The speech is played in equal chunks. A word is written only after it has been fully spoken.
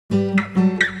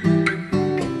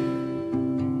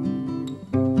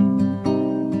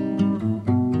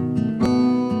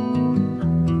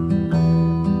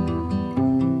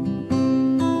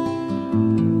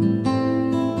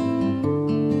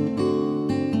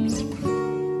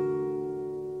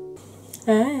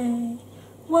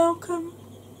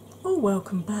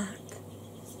welcome back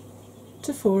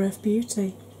to 4F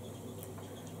Beauty.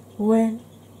 When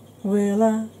will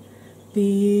I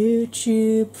be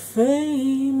YouTube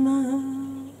famous?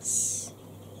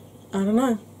 I don't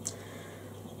know.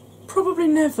 Probably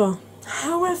never.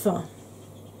 However,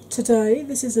 today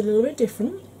this is a little bit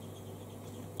different.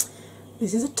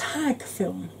 This is a tag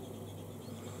film.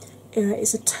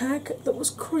 It's a tag that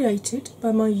was created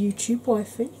by my YouTube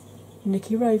wifey,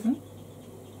 Nikki Raven.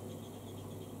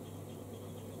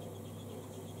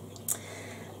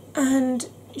 And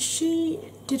she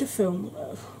did a film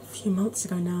a few months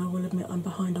ago now. I will admit I'm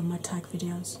behind on my tag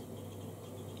videos,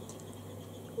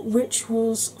 which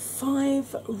was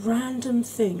 5 random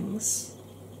things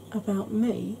about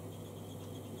me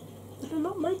that are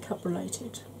not makeup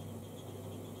related.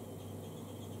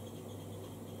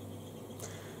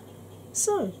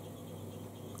 So,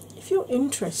 if you're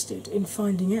interested in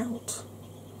finding out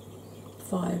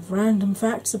 5 random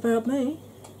facts about me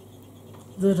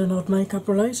that are not makeup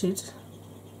related,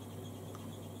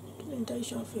 in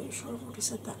deja vu, sure I've already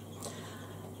said that.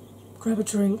 Grab a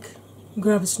drink,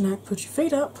 grab a snack, put your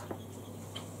feet up.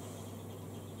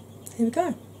 Here we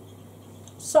go.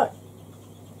 So,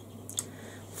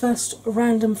 first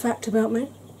random fact about me.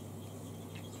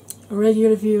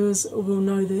 Regular viewers will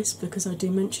know this because I do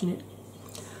mention it.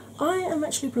 I am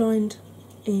actually blind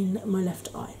in my left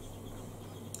eye.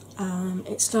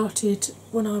 It started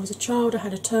when I was a child. I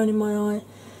had a turn in my eye.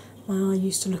 My eye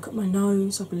used to look at my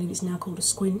nose. I believe it's now called a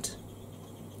squint.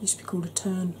 It used to be called a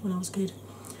turn when I was a kid.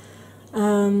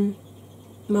 Mum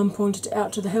pointed it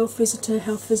out to the health visitor.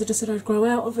 Health visitor said I'd grow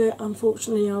out of it.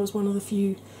 Unfortunately, I was one of the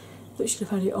few that should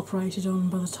have had it operated on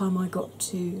by the time I got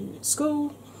to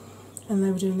school. And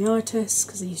they were doing the eye tests,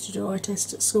 because they used to do eye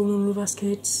tests at school on all of us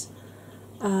kids.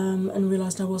 And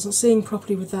realised I wasn't seeing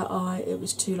properly with that eye. It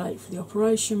was too late for the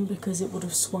operation because it would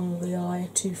have swung the eye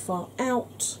too far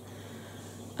out.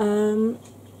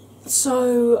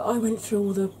 So I went through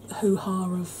all the hoo-ha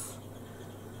of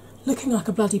looking like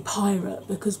a bloody pirate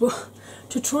because, well,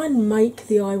 to try and make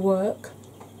the eye work,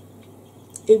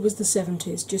 it was the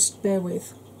 70s, just bear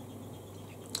with.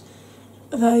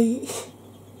 They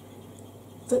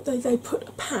put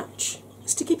a patch, a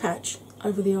sticky patch,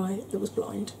 over the eye that was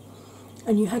blind.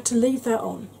 And you had to leave that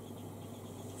on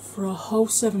for a whole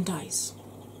 7 days.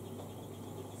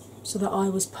 So that eye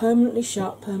was permanently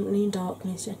shut, permanently in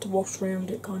darkness. You had to wash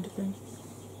around it, kind of thing.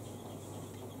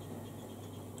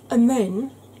 And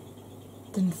then,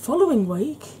 the following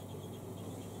week,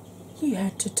 you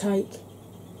had to take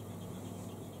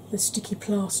the sticky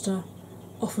plaster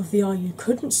off of the eye you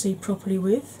couldn't see properly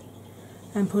with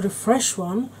and put a fresh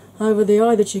one over the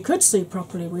eye that you could see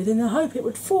properly with in the hope it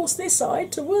would force this eye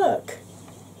to work.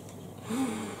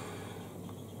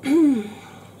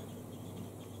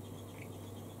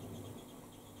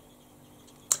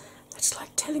 That's like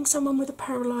telling someone with a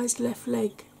paralysed left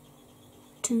leg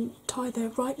to tie their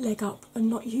right leg up and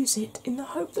not use it in the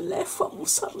hope the left one will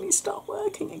suddenly start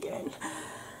working again.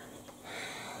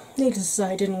 Needless to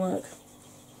say, it didn't work.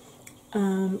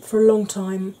 For a long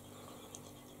time,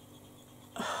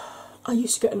 I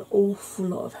used to get an awful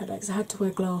lot of headaches. I had to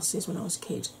wear glasses when I was a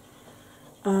kid.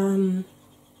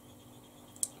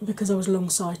 Because I was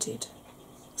long-sighted,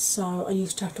 so I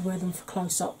used to have to wear them for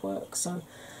close-up work. So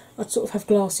I'd sort of have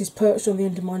glasses perched on the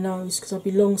end of my nose because I'd be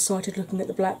long-sighted looking at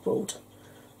the blackboard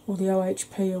or the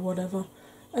OHP or whatever,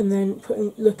 and then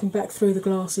looking back through the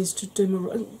glasses to do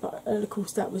my. But of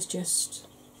course, that was just.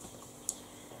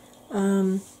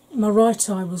 My right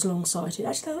eye was long-sighted.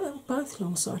 Actually, they were both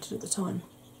long-sighted at the time,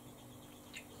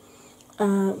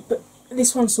 but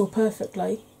this one saw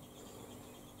perfectly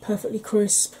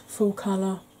crisp, full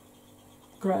colour.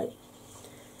 Great.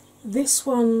 This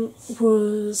one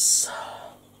was,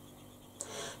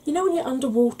 you know when you're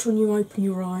underwater and you open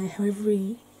your eye, how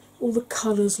all the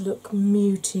colours look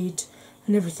muted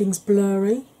and everything's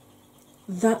blurry?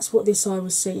 That's what this eye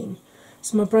was seeing.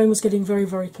 So my brain was getting very,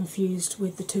 very confused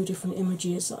with the 2 different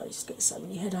images. I used to get so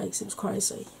many headaches, it was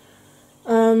crazy.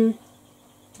 And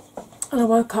I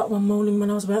woke up one morning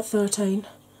when I was about 13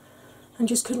 and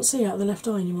just couldn't see out of the left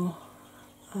eye anymore.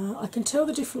 I can tell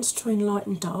the difference between light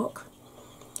and dark,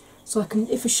 so I can,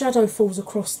 if a shadow falls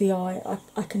across the eye,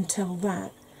 I can tell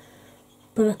that.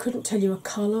 But I couldn't tell you a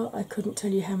colour. I couldn't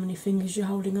tell you how many fingers you're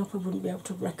holding up. I wouldn't be able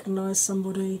to recognise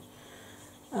somebody.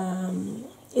 In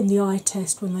the eye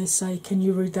test, when they say, "Can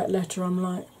you read that letter?" I'm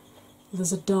like,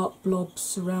 "There's a dark blob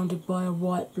surrounded by a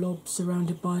white blob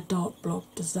surrounded by a dark blob.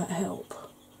 Does that help?"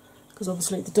 Because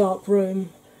obviously the dark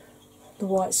room, the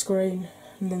white screen,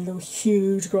 and then the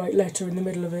huge great letter in the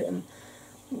middle of it, and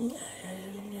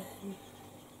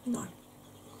no.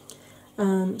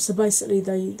 So basically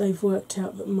they've worked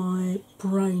out that my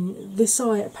brain, this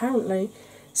eye apparently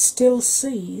still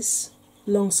sees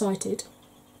long-sighted.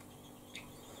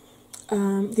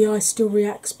 The eye still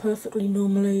reacts perfectly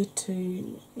normally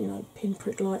to,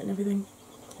 pinprick light and everything.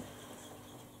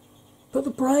 But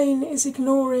the brain is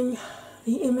ignoring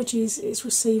the images it's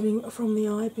receiving from the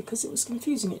eye because it was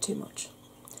confusing it too much,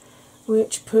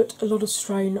 which put a lot of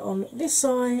strain on this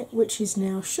eye, which is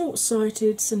now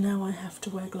short-sighted, so now I have to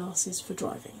wear glasses for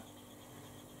driving.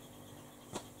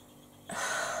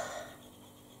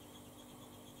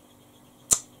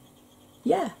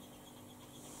 Yeah.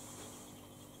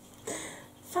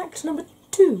 Fact number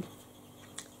 2.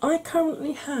 I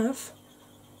currently have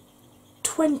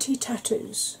 20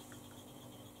 tattoos,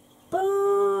 but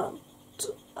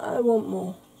I want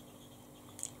more.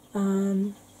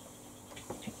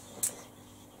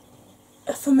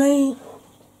 For me,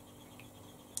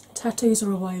 tattoos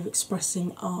are a way of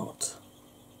expressing art,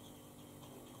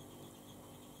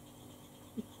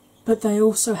 but they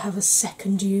also have a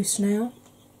second use now.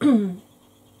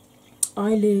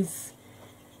 I live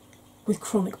with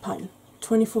chronic pain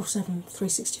 24/7,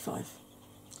 365.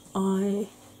 I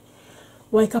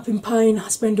wake up in pain, I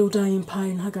spend all day in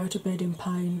pain, I go to bed in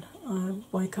pain, I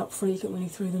wake up frequently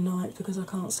through the night because I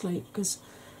can't sleep, because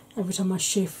every time I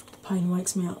shift, the pain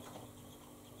wakes me up.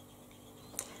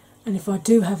 And if I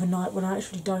do have a night when I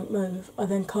actually don't move, I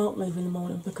then can't move in the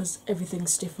morning because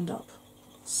everything's stiffened up.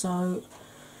 So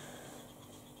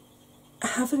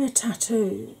having a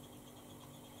tattoo,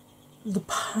 the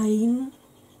pain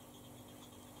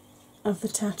of the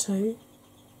tattoo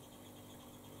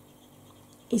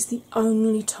is the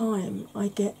only time I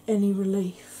get any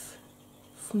relief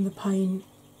from the pain,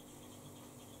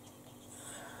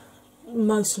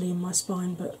 mostly in my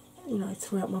spine, but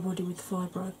throughout my body with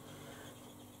fibro,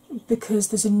 because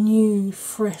there's a new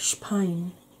fresh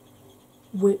pain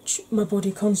which my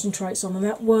body concentrates on, and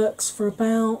that works for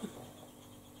about,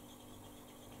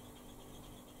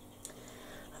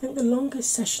 I think the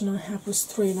longest session I had was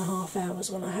 3.5 hours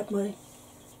when I had my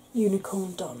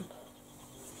unicorn done.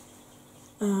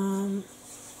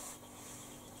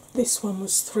 This one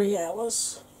was 3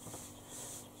 hours,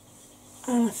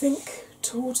 and I think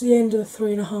towards the end of the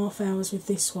 3.5 hours with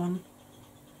this one,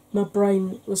 my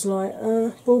brain was like,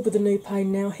 bored with the new pain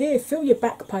now, here, feel your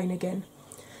back pain again.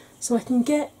 So I can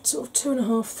get sort of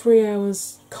 2.5, 3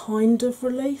 hours kind of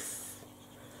relief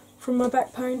from my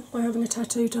back pain by having a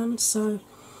tattoo done. So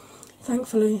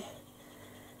thankfully,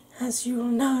 as you all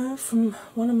know from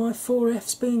one of my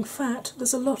 4Fs being fat,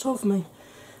 there's a lot of me,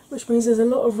 which means there's a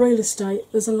lot of real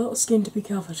estate, there's a lot of skin to be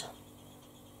covered.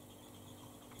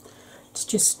 It's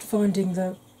just finding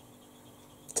to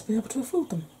be able to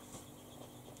afford them.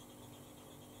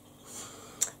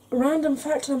 Random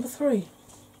fact number 3.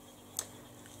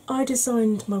 I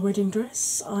designed my wedding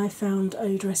dress. I found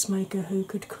a dressmaker who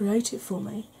could create it for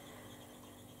me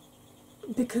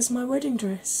because my wedding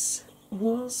dress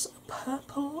was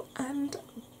purple and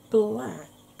black.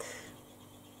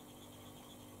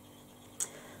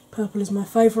 Purple is my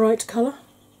favourite colour,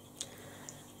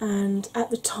 and at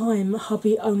the time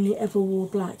hubby only ever wore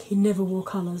black. He never wore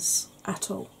colours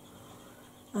at all.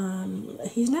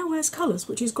 He now wears colours,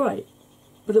 which is great,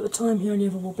 but at the time he only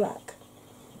ever wore black.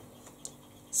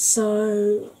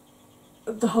 So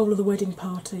the whole of the wedding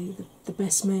party, the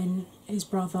best men, his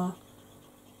brother,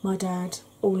 my dad,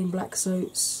 all in black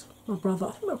suits. I think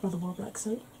my brother wore a black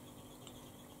suit.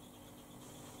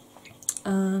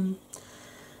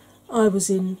 I was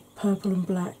in purple and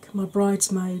black. My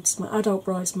bridesmaids, my adult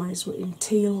bridesmaids, were in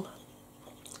teal,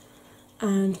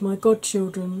 and my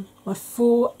godchildren, my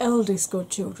 4 eldest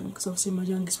godchildren, because obviously my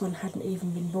youngest one hadn't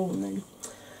even been born then,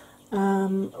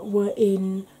 were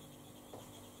in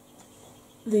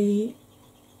the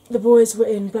boys were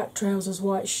in black trousers,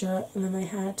 white shirt, and then they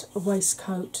had a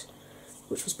waistcoat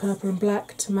which was purple and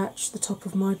black to match the top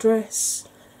of my dress,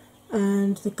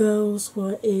 and the girls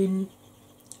were in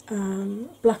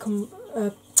black and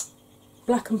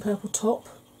purple top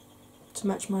to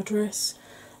match my dress,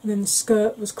 and then the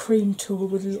skirt was cream tulle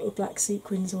with little black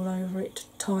sequins all over it to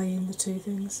tie in the two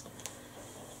things.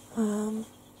 I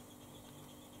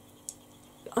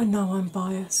know I'm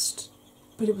biased,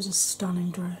 but it was a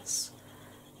stunning dress.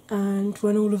 And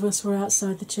when all of us were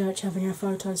outside the church having our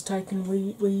photos taken,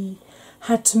 we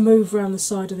had to move around the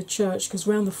side of the church, because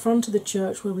round the front of the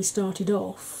church where we started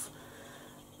off,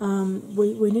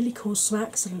 we nearly caused some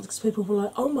accidents because people were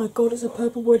like, oh my god, it's a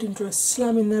purple wedding dress,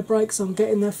 slamming their brakes on,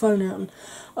 getting their phone out, and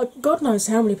God knows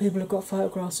how many people have got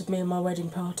photographs of me and my wedding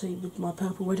party with my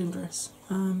purple wedding dress.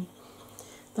 The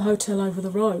hotel over the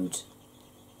road,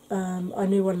 I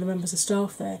knew one of the members of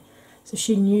staff there, So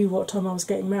she knew what time I was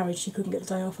getting married. She couldn't get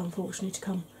the day off, unfortunately, to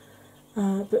come.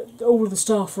 But all of the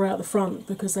staff were out the front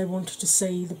because they wanted to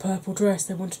see the purple dress.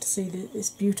 They wanted to see this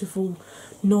beautiful,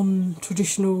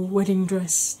 non-traditional wedding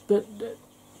dress, but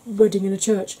wedding in a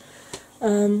church.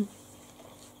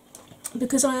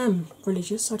 Because I am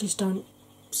religious, I just don't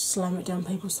slam it down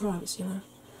people's throats, you know.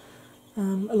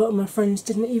 A lot of my friends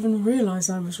didn't even realise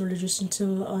I was religious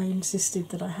until I insisted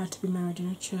that I had to be married in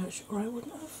a church, or I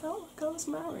wouldn't have felt like I was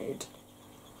married.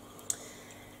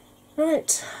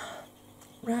 Right,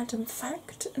 random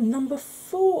fact number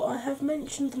 4. I have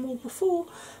mentioned them all before,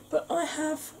 but I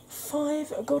have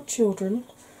 5 godchildren.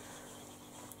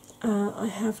 I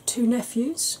have 2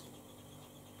 nephews,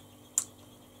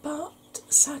 but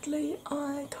sadly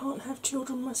I can't have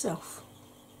children myself,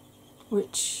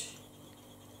 which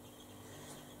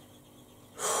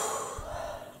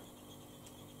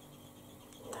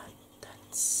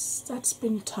that's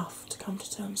been tough to come to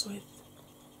terms with.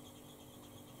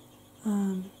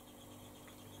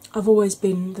 I've always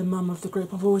been the mum of the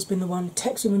group. I've always been the one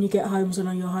texting when you get home so I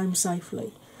know you're home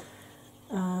safely.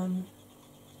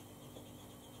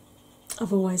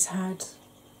 I've always had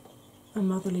a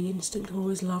motherly instinct. I've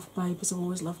always loved babies. I've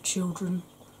always loved children.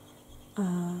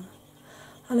 And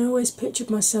I always pictured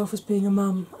myself as being a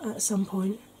mum at some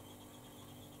point.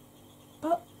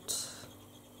 But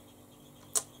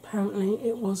apparently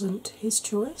it wasn't his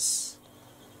choice.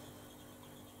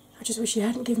 I just wish he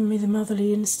hadn't given me the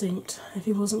motherly instinct if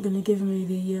he wasn't going to give me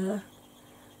the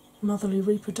motherly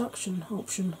reproduction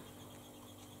option.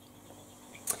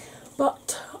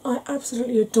 But I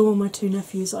absolutely adore my 2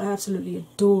 nephews. I absolutely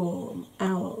adore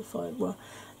our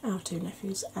 2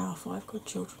 nephews, our 5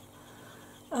 godchildren.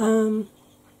 And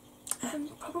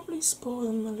probably spoil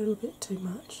them a little bit too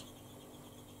much.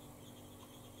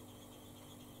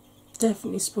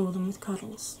 Definitely spoil them with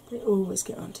cuddles. They always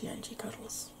get Auntie Angie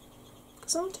cuddles.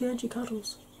 Because Auntie Angie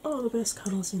cuddles are the best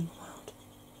cuddles in the world.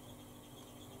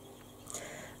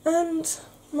 And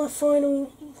my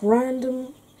final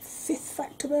random 5th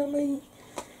fact about me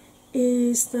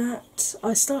is that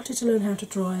I started to learn how to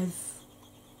drive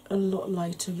a lot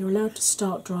later. You're allowed to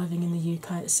start driving in the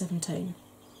UK at 17.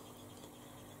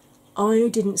 I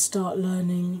didn't start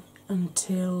learning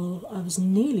until I was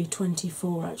nearly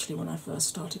 24 actually when I first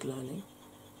started learning.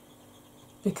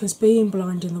 Because being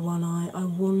blind in the one eye, I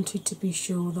wanted to be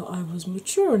sure that I was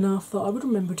mature enough that I would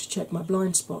remember to check my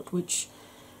blind spot, which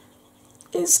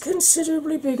is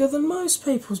considerably bigger than most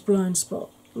people's blind spot.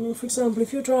 I mean, for example,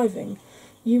 if you're driving,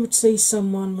 you would see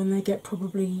someone when they get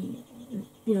probably,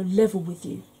 level with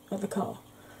you at the car.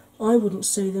 I wouldn't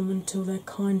see them until they're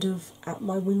kind of at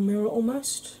my wing mirror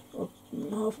almost, or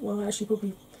actually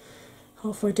probably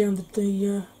halfway down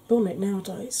the bonnet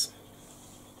nowadays.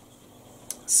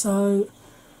 So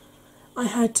I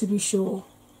had to be sure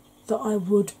that I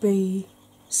would be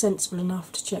sensible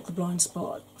enough to check the blind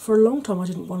spot. For a long time I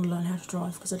didn't want to learn how to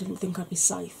drive because I didn't think I'd be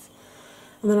safe.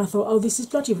 And then I thought, oh, this is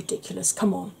bloody ridiculous,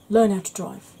 come on, learn how to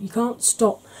drive. You can't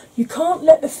stop, you can't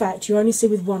let the fact you only see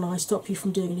with one eye stop you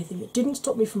from doing anything. It didn't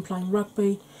stop me from playing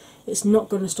rugby, it's not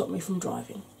going to stop me from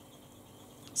driving.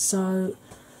 So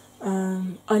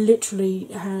I literally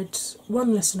had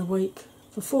 1 lesson a week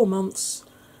for 4 months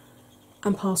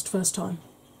and passed first time.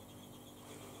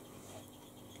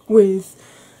 With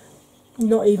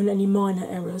not even any minor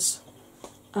errors.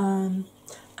 And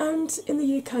in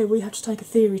the UK we had to take a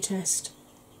theory test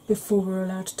before we were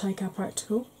allowed to take our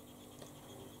practical.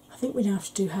 I think we now have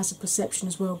to do hazard perception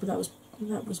as well, but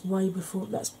that was way before.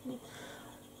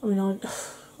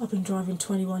 I've been driving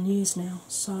 21 years now,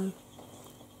 so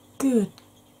good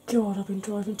God, I've been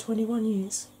driving 21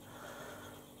 years.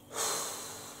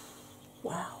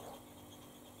 Wow.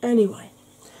 Anyway,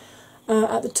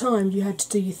 at the time you had to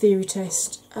do your theory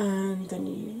test and then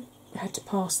you had to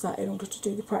pass that in order to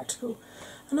do the practical.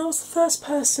 And I was the first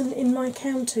person in my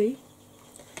county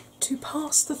to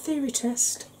pass the theory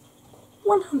test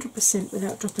 100%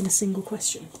 without dropping a single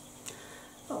question.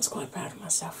 I was quite proud of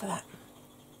myself for that.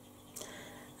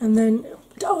 And then,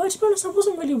 to be honest, I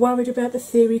wasn't really worried about the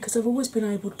theory because I've always been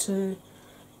able to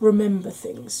remember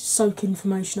things, soak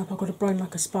information up. I've got a brain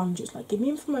like a sponge. It's like, give me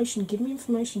information, give me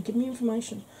information, give me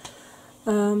information.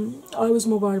 I was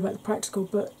more worried about the practical,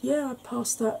 but yeah, I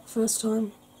passed that first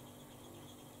time.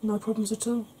 No problems at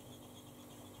all.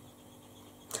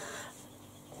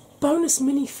 Bonus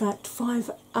mini fact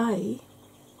 5A.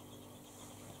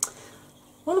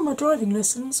 One of my driving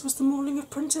lessons was the morning of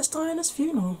Princess Diana's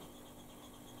funeral.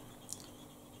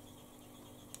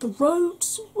 The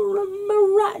roads were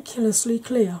miraculously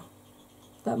clear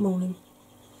that morning.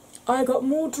 I got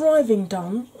more driving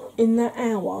done in that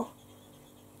hour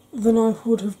than I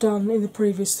would have done in the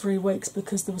previous 3 weeks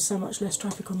because there was so much less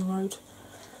traffic on the road.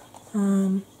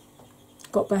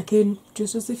 Got back in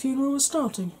just as the funeral was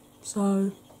starting,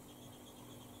 so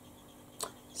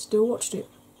still watched it.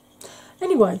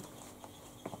 Anyway,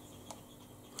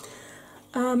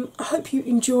 I hope you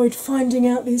enjoyed finding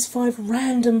out these 5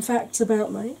 random facts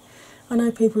about me. I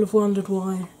know people have wondered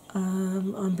why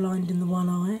I'm blind in the one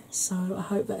eye, so I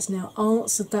hope that's now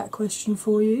answered that question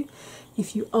for you,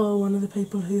 if you are one of the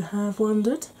people who have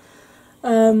wondered.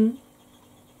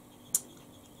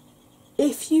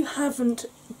 If you haven't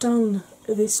done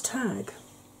this tag,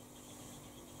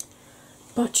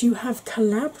 but you have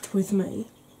collabed with me,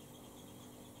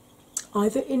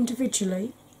 either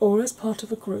individually or as part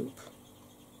of a group,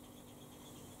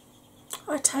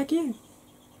 I tag you.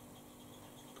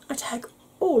 I tag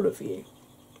all of you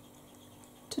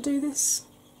to do this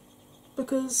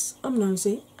because I'm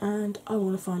nosy and I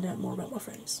want to find out more about my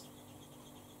friends.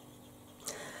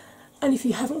 And if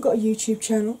you haven't got a YouTube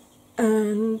channel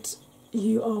and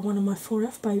you are one of my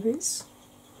 4F babies,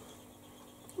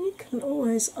 you can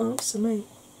always answer me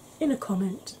in a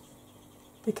comment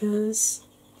because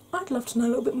I'd love to know a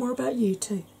little bit more about you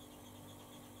too.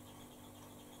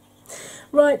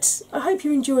 Right, I hope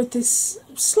you enjoyed this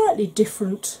slightly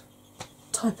different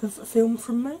type of film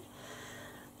from me,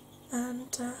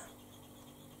 and I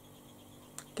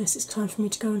guess it's time for me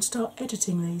to go and start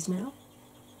editing these now.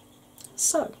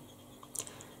 So,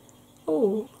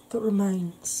 all that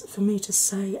remains for me to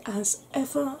say, as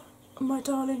ever, my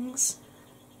darlings,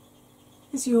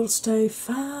 is you'll stay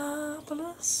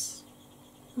fabulous,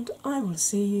 and I will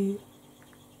see you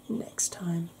next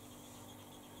time.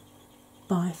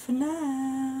 Bye for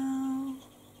now.